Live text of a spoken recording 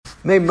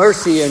May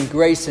mercy and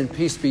grace and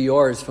peace be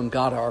yours from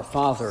God our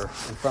Father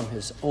and from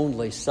his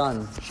only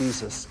Son,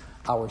 Jesus,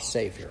 our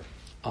Savior.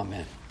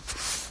 Amen.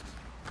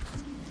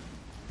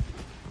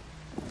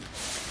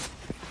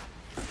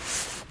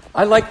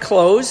 I like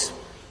clothes.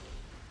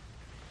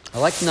 I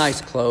like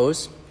nice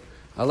clothes.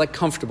 I like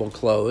comfortable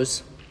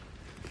clothes.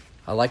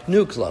 I like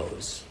new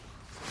clothes.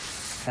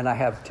 And I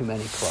have too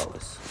many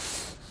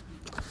clothes.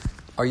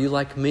 Are you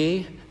like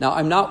me? Now,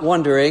 I'm not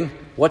wondering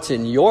what's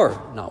in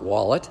your,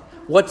 wallet,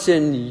 what's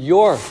in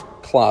your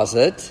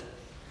closet.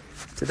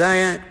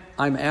 Today,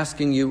 I'm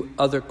asking you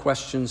other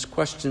questions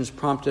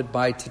prompted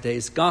by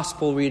today's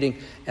gospel reading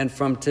and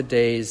from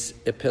today's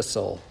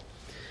epistle.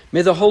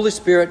 May the Holy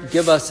Spirit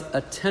give us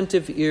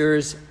attentive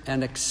ears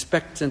and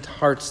expectant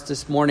hearts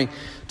this morning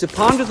to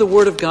ponder the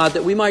Word of God,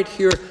 that we might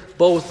hear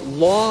both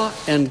law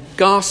and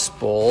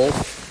gospel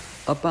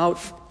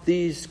about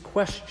these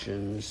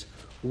questions.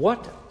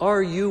 What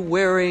are you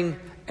wearing,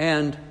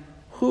 and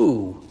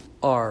who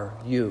are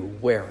you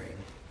wearing?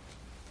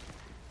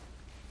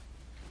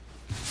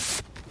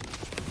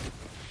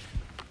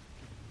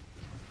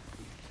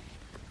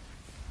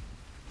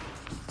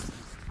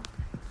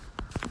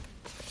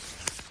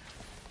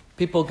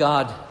 People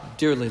God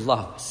dearly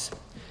loves.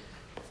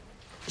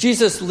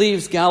 Jesus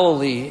leaves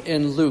Galilee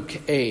in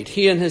Luke 8.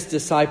 He and his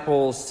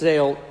disciples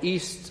sail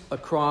east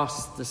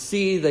across the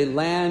sea. They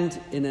land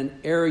in an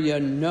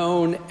area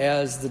known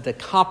as the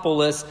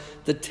Decapolis,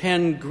 the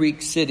 10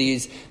 Greek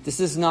cities. This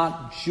is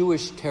not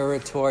Jewish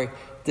territory.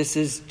 This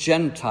is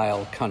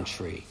Gentile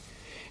country.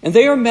 And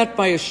they are met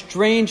by a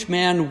strange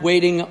man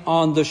waiting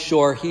on the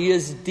shore. He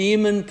is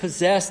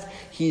demon-possessed.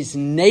 He's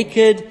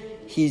naked.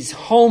 He's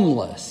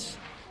homeless.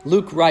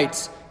 Luke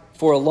writes,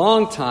 for a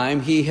long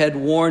time he had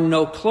worn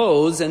no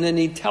clothes, and then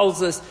he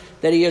tells us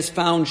that he has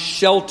found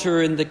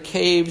shelter in the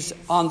caves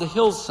on the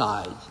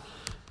hillsides.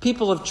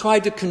 People have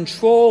tried to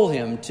control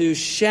him, to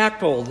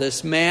shackle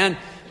this man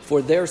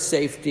for their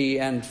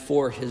safety and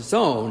for his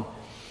own.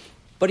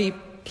 But he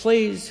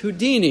plays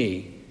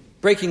Houdini,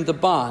 breaking the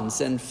bonds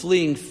and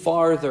fleeing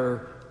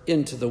farther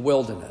into the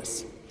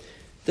wilderness.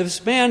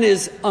 This man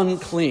is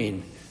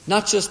unclean.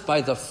 Not just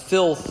by the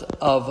filth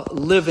of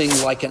living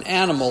like an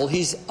animal.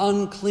 He's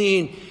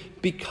unclean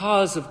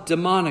because of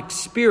demonic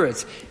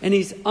spirits. And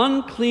he's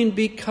unclean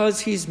because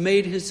he's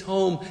made his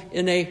home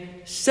in a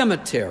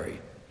cemetery.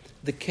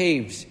 The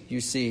caves, you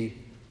see,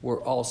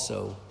 were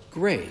also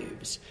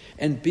graves.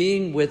 And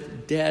being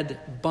with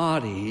dead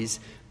bodies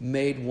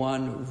made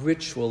one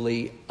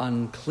ritually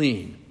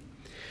unclean.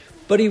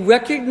 But he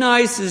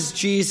recognizes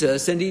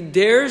Jesus, and he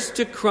dares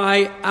to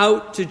cry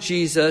out to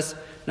Jesus.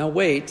 Now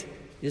wait.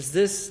 Is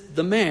this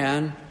the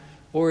man,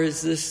 or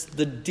is this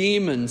the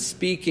demon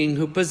speaking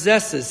who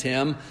possesses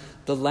him?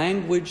 The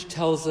language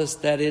tells us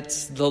that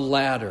it's the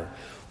latter.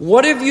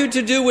 What have you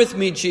to do with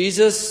me,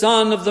 Jesus,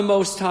 Son of the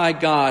Most High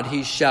God?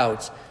 He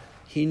shouts.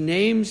 He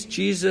names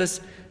Jesus,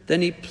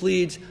 then he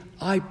pleads,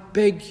 I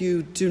beg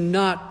you, do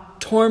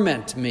not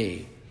torment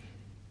me.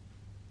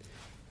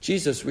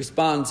 Jesus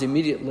responds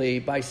immediately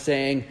by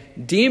saying,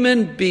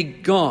 demon, be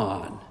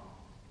gone.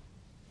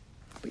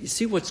 But you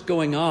see what's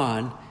going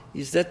on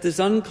is that this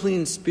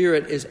unclean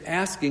spirit is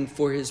asking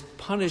for his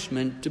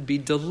punishment to be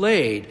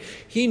delayed.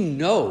 He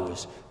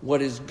knows what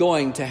is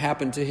going to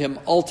happen to him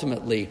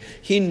ultimately.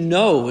 He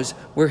knows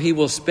where he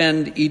will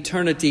spend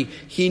eternity.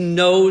 He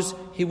knows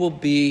he will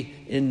be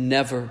in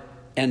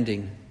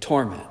never-ending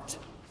torment.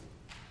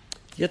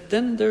 Yet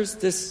then there's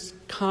this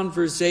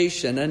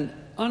conversation, an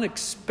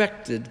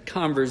unexpected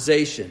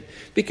conversation,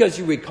 because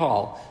you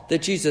recall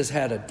that Jesus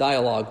had a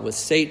dialogue with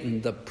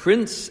Satan, the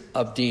prince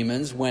of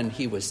demons, when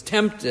he was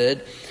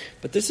tempted.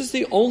 But this is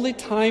the only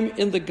time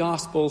in the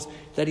Gospels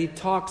that he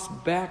talks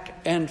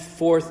back and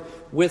forth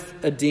with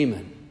a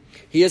demon.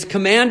 He has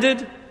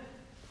commanded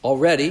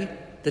already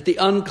that the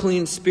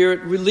unclean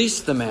spirit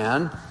release the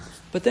man.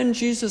 But then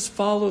Jesus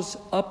follows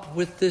up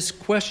with this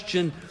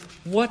question,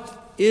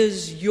 what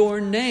is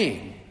your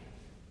name?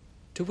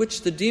 To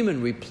which the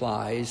demon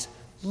replies,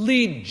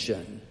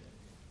 Legion.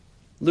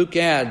 Luke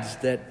adds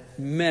that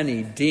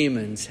many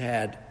demons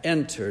had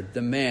entered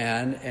the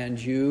man, and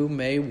you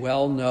may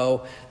well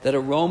know that a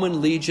Roman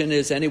legion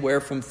is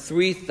anywhere from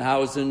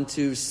 3,000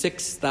 to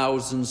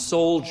 6,000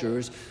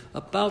 soldiers,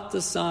 about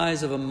the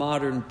size of a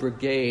modern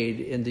brigade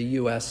in the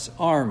U.S.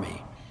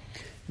 Army.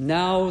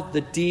 Now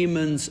the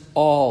demons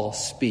all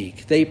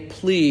speak. They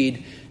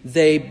plead,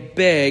 they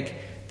beg.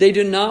 They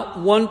do not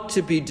want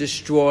to be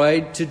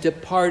destroyed, to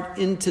depart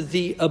into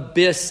the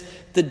abyss,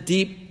 the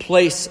deep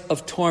place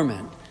of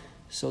torment.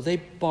 So they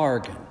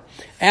bargain,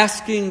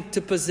 asking to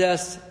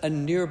possess a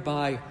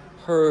nearby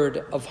herd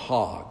of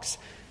hogs.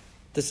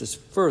 This is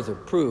further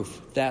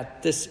proof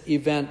that this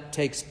event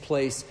takes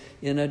place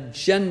in a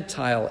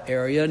Gentile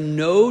area.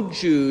 No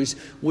Jews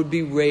would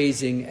be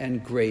raising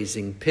and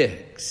grazing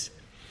pigs.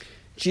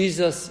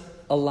 Jesus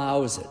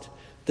allows it.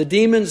 The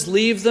demons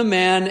leave the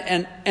man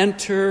and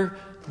enter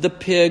the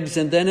pigs,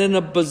 and then in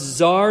a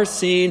bizarre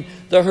scene,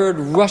 the herd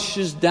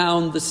rushes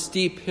down the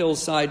steep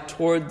hillside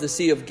toward the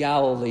Sea of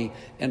Galilee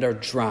and are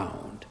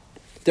drowned.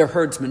 Their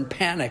herdsmen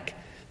panic.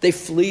 They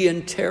flee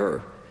in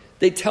terror.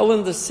 They tell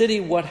in the city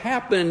what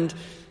happened,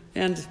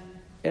 and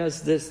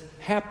as this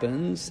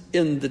happens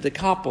in the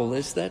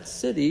Decapolis, that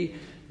city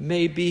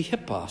may be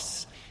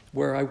Hippos,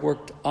 where I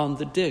worked on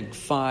the dig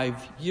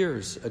 5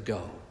 years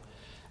ago.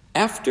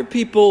 After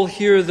people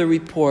hear the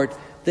report,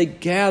 they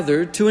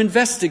gather to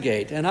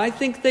investigate, and I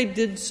think they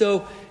did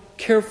so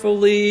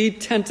carefully,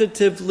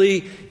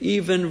 tentatively,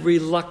 even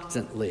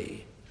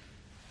reluctantly.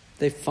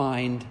 They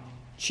find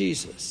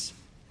Jesus,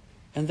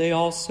 and they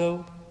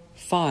also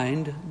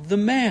find the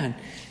man.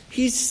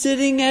 He's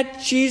sitting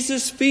at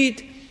Jesus'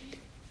 feet,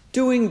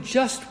 doing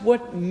just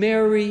what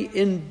Mary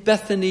in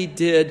Bethany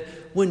did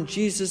when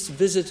Jesus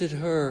visited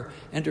her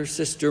and her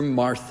sister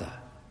Martha.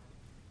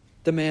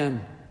 The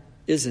man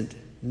isn't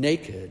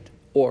naked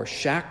or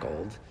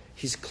shackled.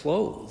 He's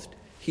clothed.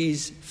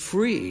 He's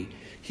free.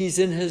 He's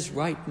in his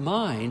right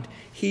mind.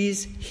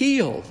 He's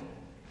healed.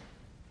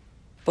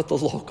 But the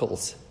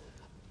locals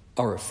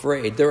are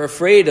afraid. They're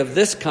afraid of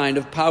this kind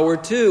of power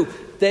too.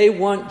 They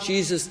want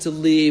Jesus to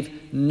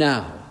leave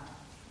now.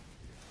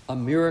 A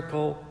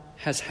miracle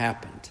has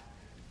happened.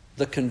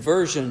 The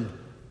conversion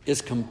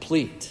is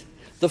complete.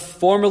 The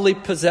formerly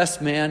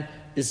possessed man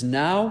is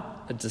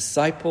now a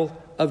disciple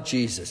of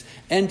Jesus,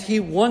 and he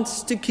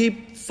wants to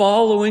keep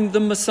following the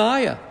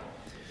Messiah.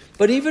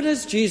 But even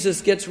as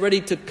Jesus gets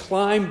ready to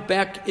climb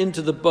back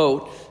into the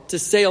boat to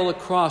sail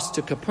across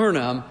to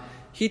Capernaum,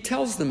 he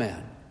tells the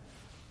man,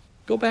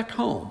 "Go back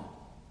home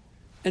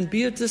and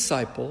be a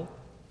disciple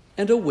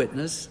and a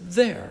witness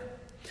there.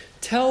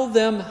 Tell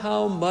them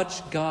how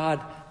much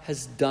God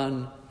has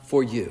done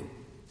for you."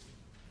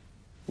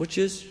 Which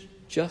is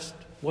just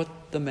what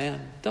the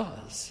man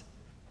does,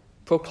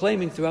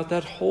 proclaiming throughout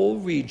that whole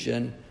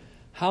region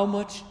how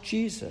much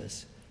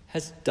Jesus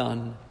has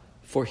done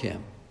for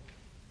him.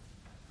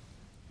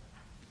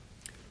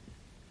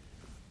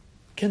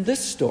 Can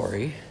this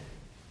story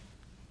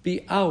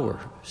be our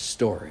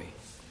story?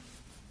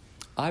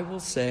 I will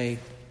say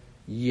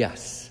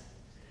yes,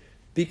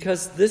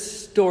 because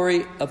this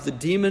story of the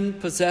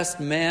demon-possessed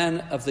man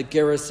of the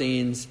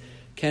Gerasenes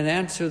can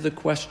answer the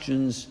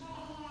questions,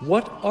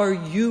 what are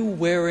you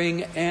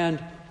wearing and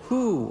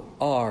who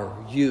are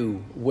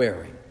you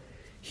wearing?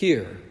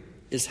 Here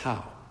is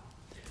how.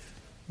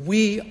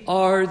 We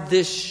are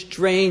this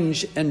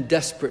strange and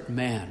desperate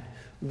man.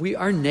 We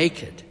are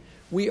naked.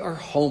 We are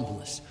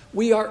homeless.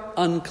 We are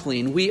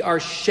unclean. We are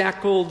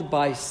shackled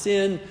by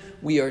sin.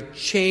 We are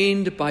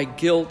chained by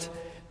guilt,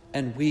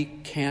 and we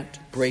can't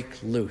break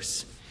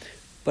loose.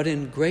 But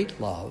in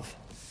great love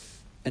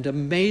and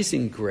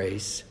amazing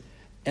grace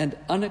and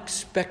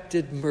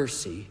unexpected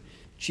mercy,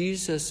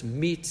 Jesus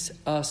meets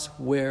us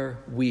where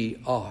we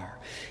are.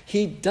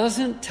 He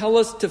doesn't tell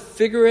us to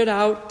figure it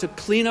out, to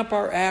clean up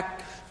our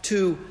act,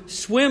 to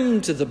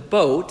swim to the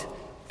boat,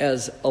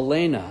 as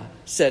Elena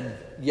said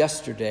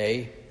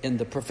yesterday in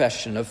the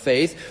profession of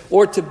faith,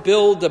 or to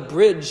build a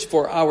bridge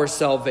for our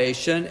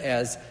salvation,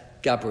 as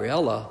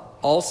Gabriella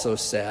also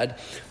said.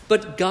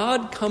 But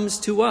God comes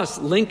to us,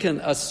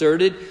 Lincoln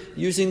asserted,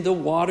 using the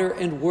water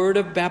and word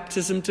of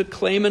baptism to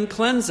claim and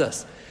cleanse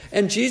us.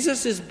 And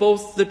Jesus is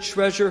both the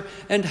treasure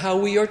and how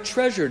we are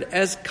treasured.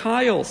 As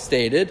Kyle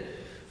stated,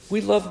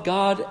 we love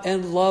God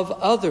and love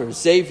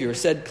others, Xavier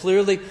said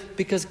clearly,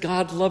 because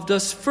God loved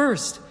us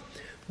first.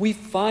 We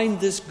find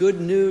this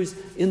good news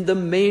in the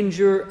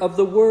manger of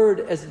the Word,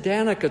 as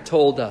Danica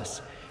told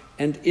us.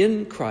 And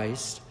in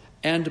Christ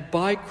and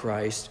by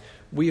Christ,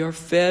 we are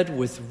fed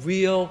with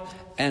real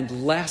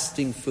and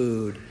lasting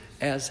food,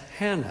 as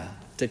Hannah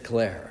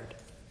declared.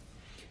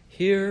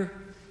 Here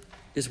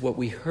is what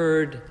we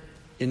heard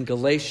in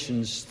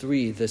Galatians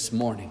 3 this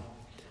morning.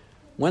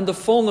 When the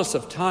fullness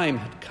of time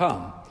had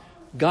come,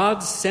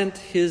 God sent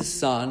his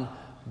Son,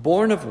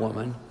 born of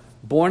woman,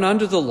 born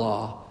under the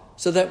law,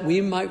 so that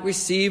we might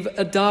receive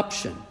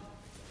adoption.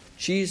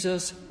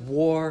 Jesus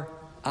wore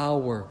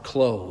our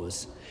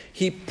clothes.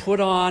 He put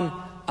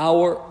on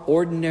our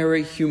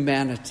ordinary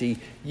humanity,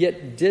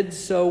 yet did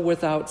so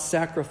without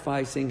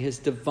sacrificing his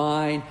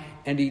divine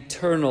and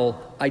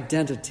eternal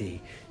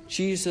identity.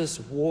 Jesus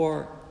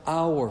wore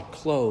our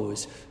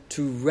clothes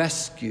to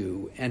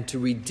rescue and to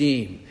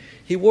redeem.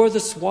 He wore the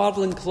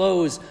swaddling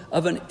clothes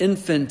of an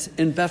infant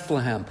in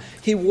Bethlehem.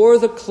 He wore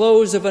the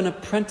clothes of an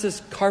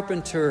apprentice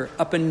carpenter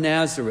up in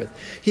Nazareth.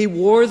 He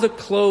wore the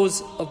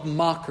clothes of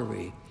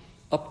mockery,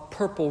 a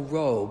purple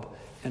robe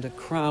and a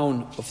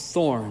crown of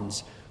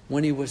thorns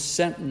when he was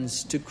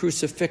sentenced to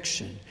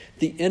crucifixion,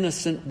 the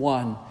innocent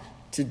one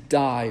to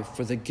die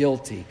for the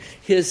guilty.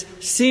 His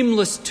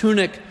seamless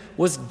tunic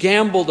was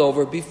gambled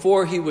over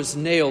before he was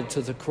nailed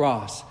to the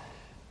cross.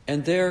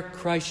 And there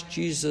Christ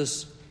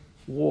Jesus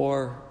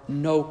wore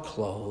no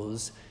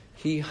clothes.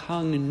 He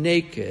hung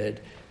naked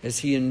as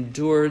he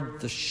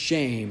endured the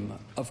shame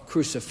of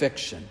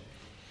crucifixion.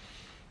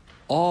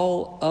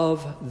 All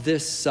of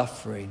this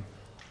suffering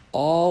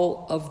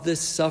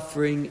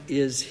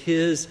is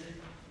his.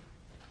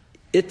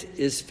 It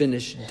is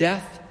finished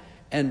death,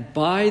 and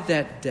by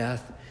that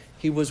death,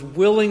 he was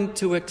willing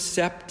to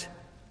accept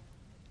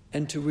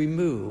and to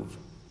remove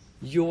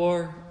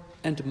your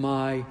and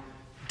my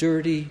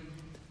dirty,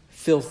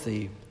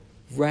 filthy,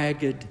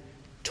 ragged,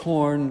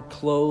 torn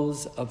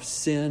clothes of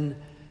sin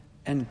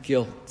and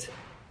guilt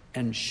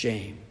and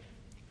shame.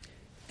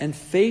 And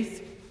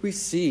faith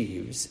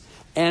receives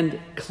and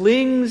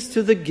clings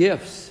to the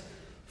gifts,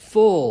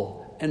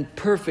 full and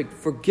perfect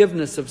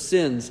forgiveness of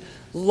sins,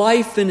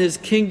 life in his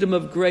kingdom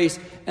of grace,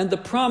 and the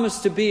promise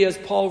to be, as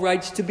Paul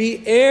writes, to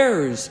be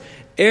heirs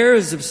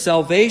of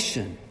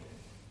salvation,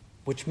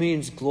 which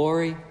means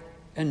glory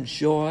and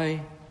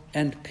joy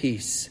and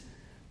peace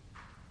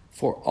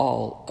for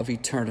all of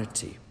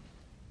eternity.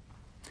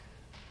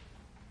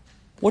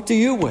 What do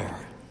you wear?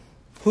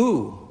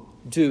 Who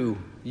do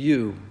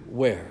you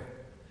wear?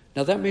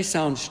 Now that may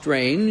sound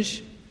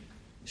strange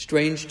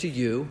to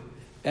you,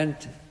 and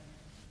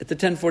at the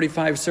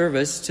 10:45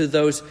 service to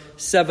those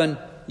 7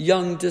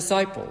 young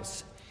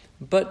disciples.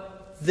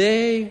 But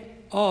they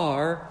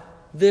are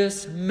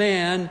this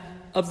man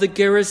of the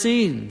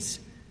Gerasenes.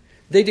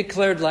 They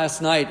declared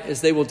last night,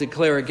 as they will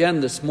declare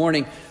again this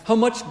morning, how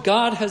much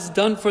God has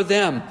done for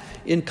them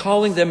in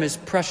calling them his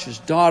precious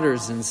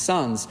daughters and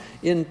sons,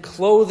 in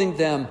clothing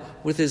them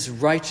with his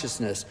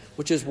righteousness,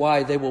 which is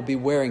why they will be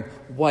wearing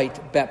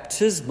white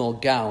baptismal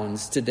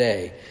gowns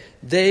today.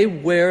 They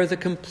wear the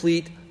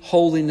complete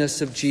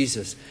holiness of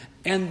Jesus,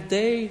 and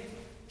they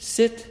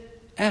sit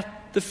at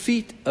the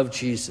feet of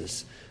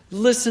Jesus,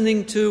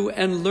 listening to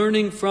and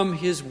learning from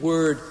his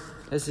word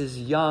as his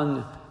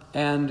young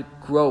and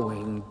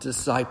growing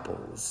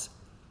disciples.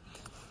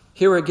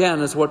 Here again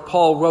is what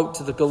Paul wrote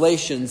to the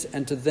Galatians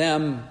and to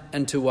them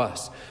and to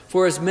us.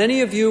 For as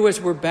many of you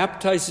as were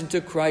baptized into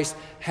Christ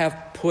have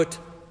put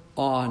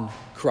on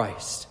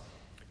Christ.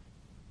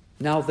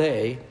 Now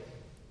they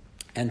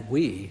and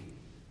we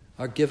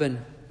are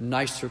given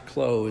nicer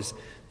clothes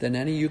than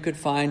any you could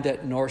find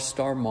at North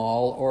Star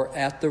Mall or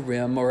at the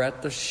Rim or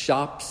at the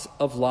shops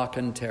of La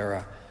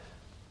Cantera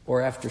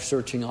or after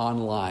searching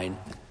online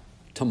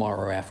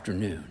tomorrow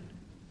afternoon.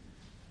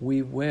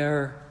 We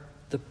wear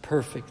the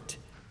perfect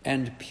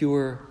and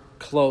pure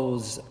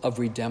clothes of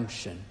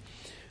redemption.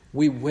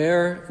 We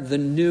wear the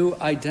new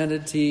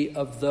identity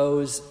of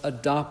those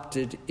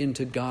adopted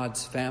into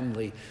God's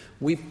family.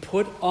 We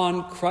put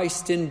on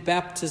Christ in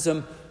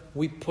baptism.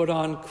 We put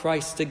on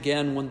Christ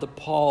again when the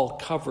pall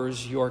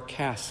covers your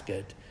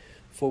casket,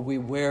 for we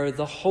wear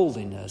the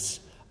holiness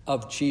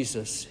of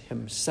Jesus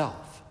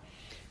himself.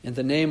 In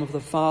the name of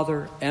the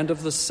Father, and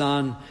of the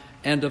Son,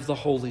 and of the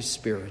Holy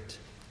Spirit.